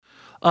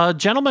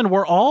Gentlemen,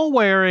 we're all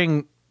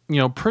wearing,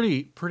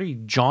 pretty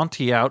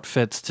jaunty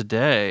outfits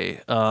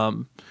today.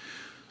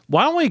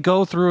 Why don't we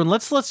go through and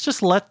let's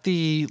just let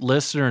the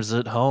listeners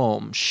at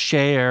home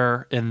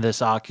share in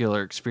this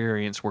ocular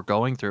experience we're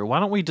going through.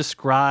 Why don't we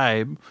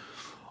describe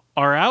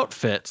our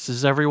outfits?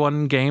 Is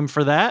everyone game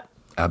for that?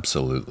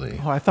 Absolutely.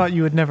 Oh, I thought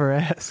you would never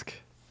ask.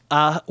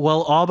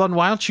 Well, Alban,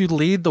 why don't you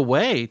lead the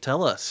way?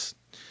 Tell us.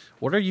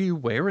 What are you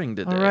wearing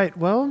today? All right,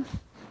 well,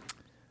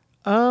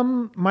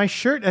 my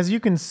shirt, as you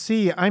can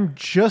see, I'm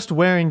just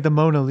wearing the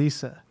Mona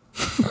Lisa.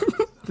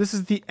 This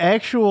is the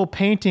actual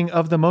painting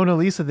of the Mona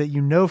Lisa that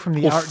you know from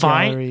the art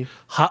gallery.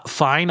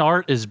 Fine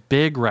art is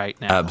big right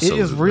now. Absolutely.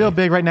 It is real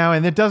big right now,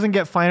 and it doesn't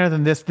get finer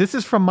than this. This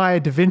is from my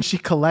Da Vinci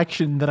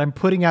collection that I'm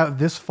putting out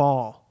this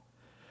fall.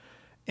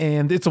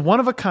 And it's a one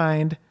of a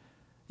kind.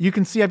 You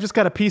can see I've just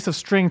got a piece of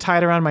string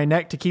tied around my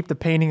neck to keep the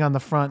painting on the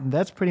front, and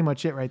that's pretty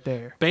much it right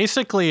there.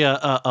 Basically,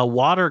 a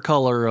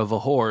watercolor of a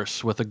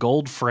horse with a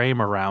gold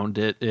frame around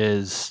it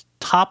is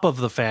top of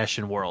the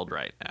fashion world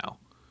right now.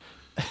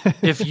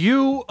 If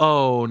you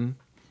own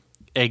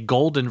a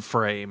golden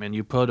frame and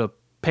you put a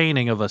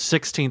painting of a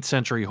 16th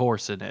century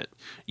horse in it,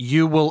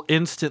 you will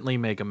instantly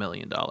make $1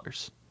 million.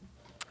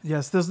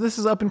 Yes, this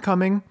is up and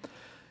coming.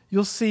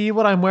 You'll see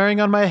what I'm wearing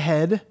on my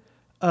head.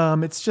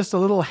 It's just a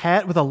little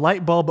hat with a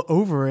light bulb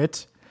over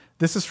it.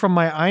 This is from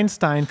my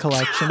Einstein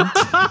collection.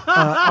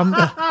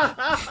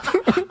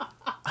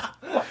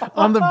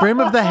 On the brim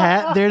of the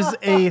hat, there's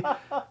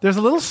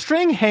a little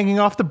string hanging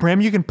off the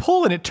brim. You can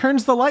pull and it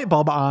turns the light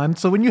bulb on.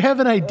 So when you have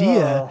an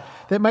idea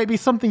that might be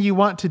something you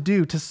want to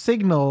do to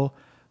signal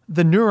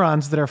the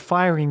neurons that are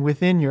firing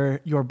within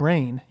your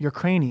brain, your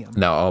cranium.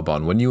 Now,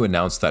 Alban, when you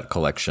announced that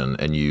collection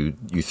and you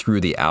threw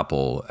the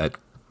apple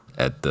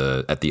at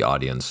the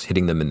audience,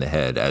 hitting them in the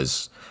head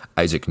as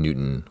Isaac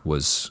Newton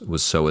was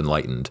so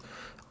enlightened,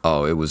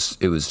 it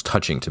was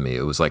touching to me.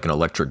 It was like an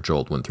electric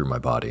jolt went through my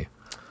body.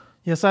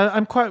 Yes,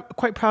 I'm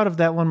quite proud of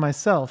that one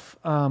myself.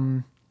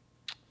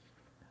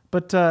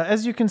 But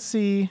as you can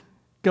see,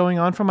 going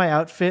on from my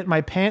outfit,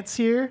 my pants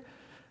here,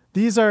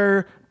 these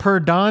are per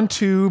Don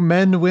 2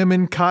 men,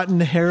 women, cotton,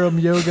 harem,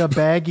 yoga,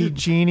 baggy,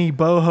 genie,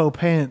 boho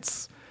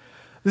pants.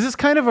 This is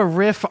kind of a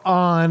riff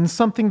on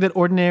something that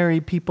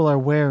ordinary people are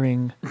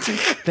wearing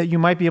that you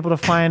might be able to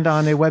find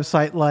on a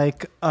website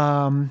like,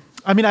 I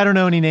don't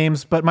know any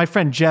names, but my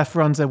friend Jeff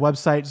runs a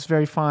website. It's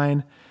very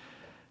fine.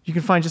 You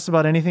can find just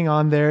about anything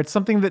on there. It's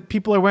something that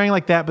people are wearing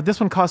like that, but this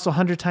one costs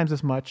 100 times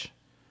as much.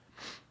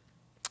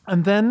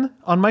 And then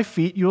on my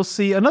feet, you'll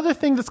see another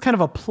thing that's kind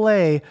of a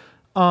play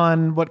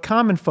on what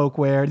common folk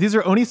wear. These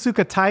are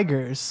Onitsuka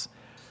tigers,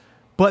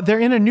 but they're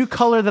in a new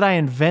color that I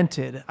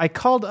invented. I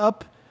called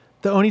up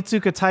the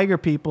Onitsuka tiger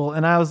people,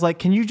 and I was like,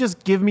 can you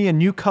just give me a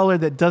new color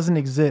that doesn't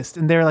exist?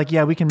 And they're like,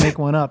 yeah, we can make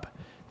one up.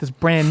 This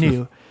brand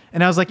new.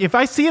 And I was like, if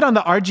I see it on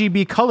the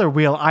RGB color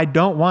wheel, I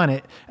don't want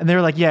it. And they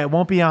were like, yeah, it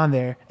won't be on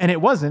there. And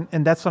it wasn't,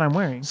 and that's what I'm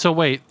wearing. So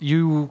wait,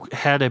 you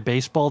had a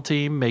baseball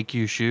team make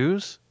you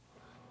shoes?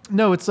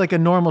 No, it's like a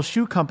normal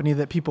shoe company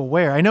that people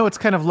wear. I know it's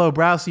kind of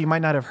lowbrow, so you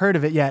might not have heard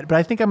of it yet, but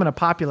I think I'm going to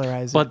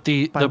popularize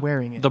it by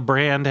wearing it. The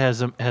brand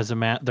has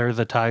a they're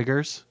the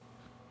Tigers?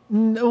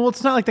 No, well,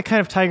 it's not like the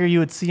kind of tiger you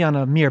would see on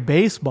a mere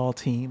baseball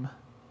team.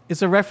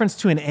 It's a reference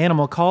to an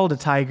animal called a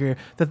tiger.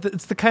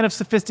 It's the kind of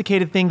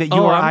sophisticated thing that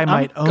you or I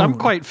might own. I'm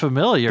quite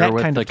familiar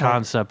with the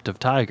concept of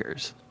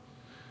tigers.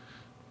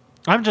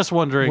 I'm just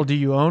wondering... Well, do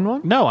you own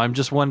one? No, I'm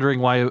just wondering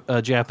why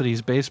a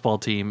Japanese baseball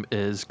team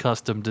is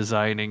custom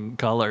designing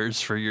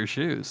colors for your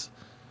shoes.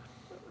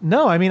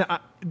 No,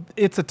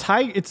 it's a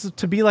tiger. It's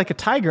to be like a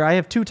tiger. I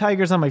have 2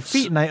 tigers on my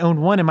feet, and I own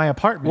one in my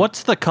apartment.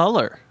 What's the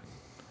color?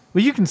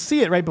 Well, you can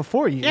see it right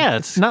before you. Yeah,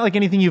 it's not like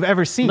anything you've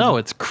ever seen. No,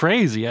 it's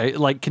crazy.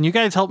 Can you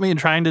guys help me in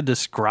trying to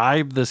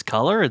describe this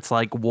color? It's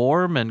like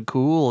warm and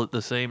cool at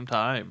the same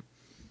time.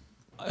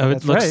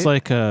 It looks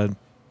like a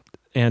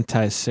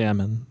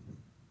anti-salmon.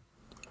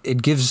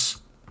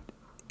 It's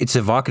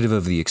evocative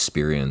of the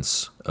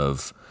experience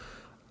of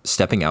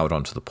stepping out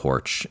onto the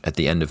porch at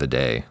the end of a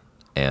day,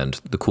 and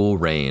the cool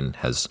rain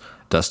has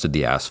dusted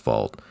the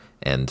asphalt,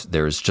 and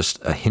there's just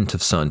a hint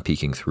of sun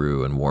peeking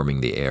through and warming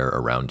the air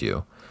around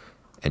you.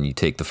 And you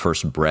take the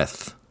first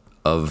breath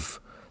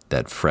of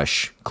that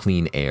fresh,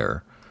 clean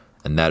air,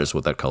 and that is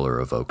what that color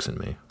evokes in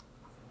me.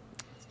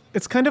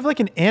 It's kind of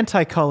like an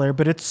anti-color,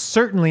 but it's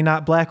certainly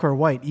not black or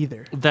white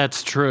either.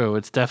 That's true.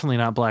 It's definitely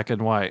not black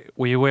and white.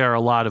 We wear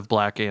a lot of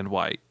black and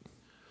white.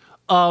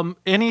 Do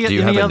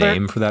you have a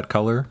name for that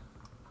color?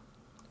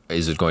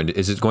 Is it going to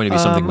be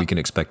something we can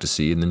expect to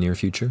see in the near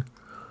future?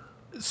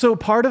 So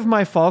part of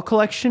my fall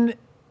collection,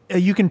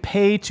 you can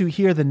pay to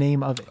hear the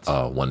name of it.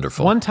 Oh,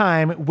 wonderful. One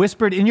time,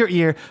 whispered in your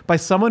ear by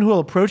someone who will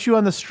approach you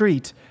on the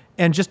street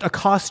and just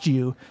accost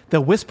you.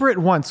 They'll whisper it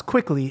once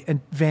quickly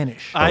and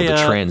vanish.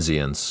 The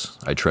transience.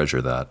 I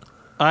treasure that.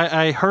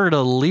 I heard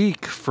a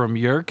leak from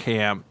your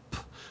camp,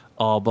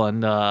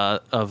 Alban,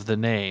 of the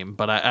name,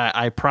 but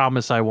I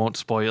promise I won't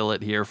spoil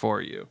it here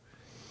for you.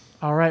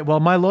 All right. Well,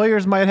 my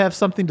lawyers might have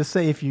something to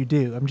say if you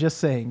do. I'm just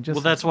saying.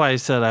 Well, that's why I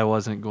said I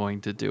wasn't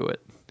going to do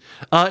it.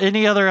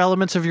 Any other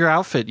elements of your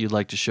outfit you'd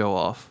like to show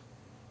off?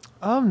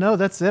 No,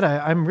 that's it.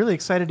 I'm really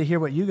excited to hear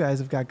what you guys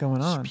have got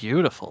going on. It's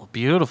beautiful,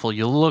 beautiful.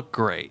 You look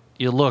great.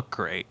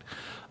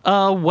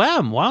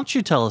 Wem, why don't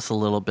you tell us a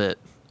little bit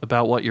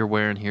about what you're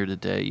wearing here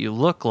today? You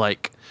look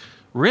like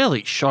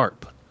really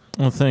sharp.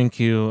 Well, thank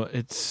you.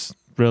 It's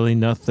really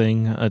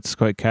nothing. It's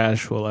quite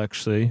casual,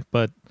 actually.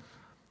 But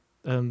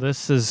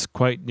this is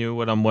quite new,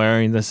 what I'm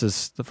wearing. This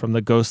is from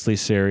the Ghostly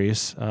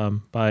series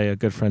by a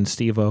good friend,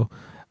 Steve-O.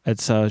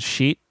 It's a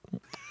sheet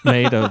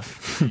made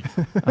of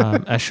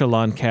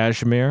Echelon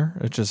cashmere,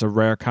 which is a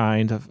rare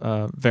kind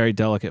of very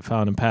delicate,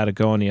 found in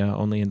Patagonia,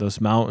 only in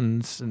those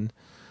mountains. And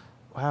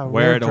wow,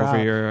 wear it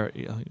over your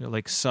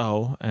like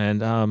so,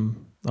 and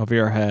over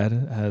your head.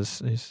 It has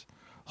these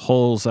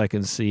holes I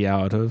can see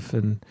out of,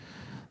 and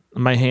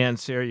my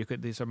hands here.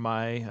 These are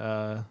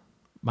my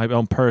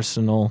own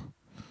personal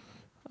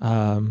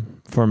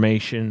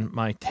formation.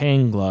 My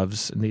Tang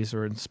gloves, and these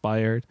are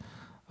inspired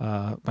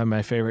by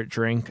my favorite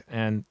drink,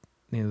 and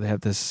they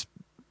have this.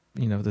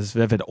 This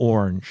vivid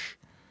orange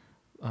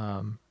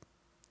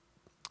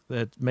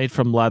that's made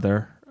from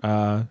leather,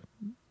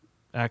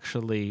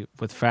 actually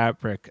with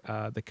fabric.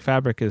 The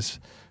fabric is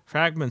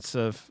fragments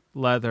of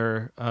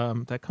leather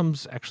that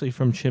comes actually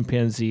from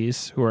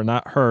chimpanzees who are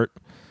not hurt.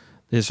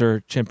 These are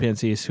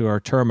chimpanzees who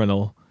are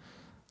terminal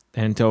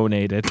and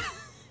donated.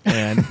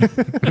 And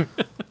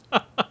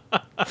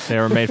they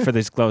were made for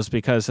these gloves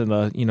because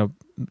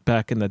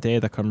back in the day,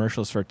 the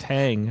commercials for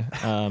Tang,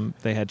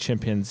 they had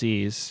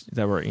chimpanzees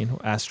that were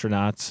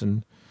astronauts,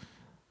 and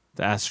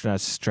the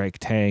astronauts drank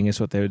Tang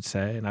is what they would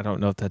say. And I don't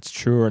know if that's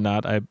true or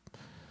not.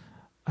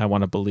 I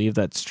want to believe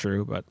that's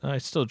true, but I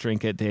still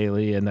drink it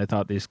daily. And I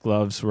thought these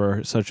gloves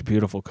were such a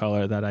beautiful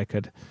color that I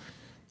could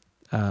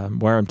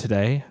wear them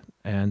today.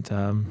 And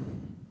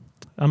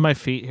on my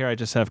feet here, I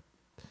just have,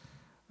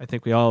 I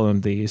think we all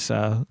own these,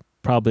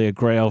 probably a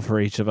grail for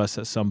each of us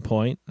at some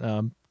point.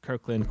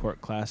 Kirkland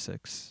Court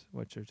Classics,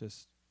 which are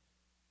just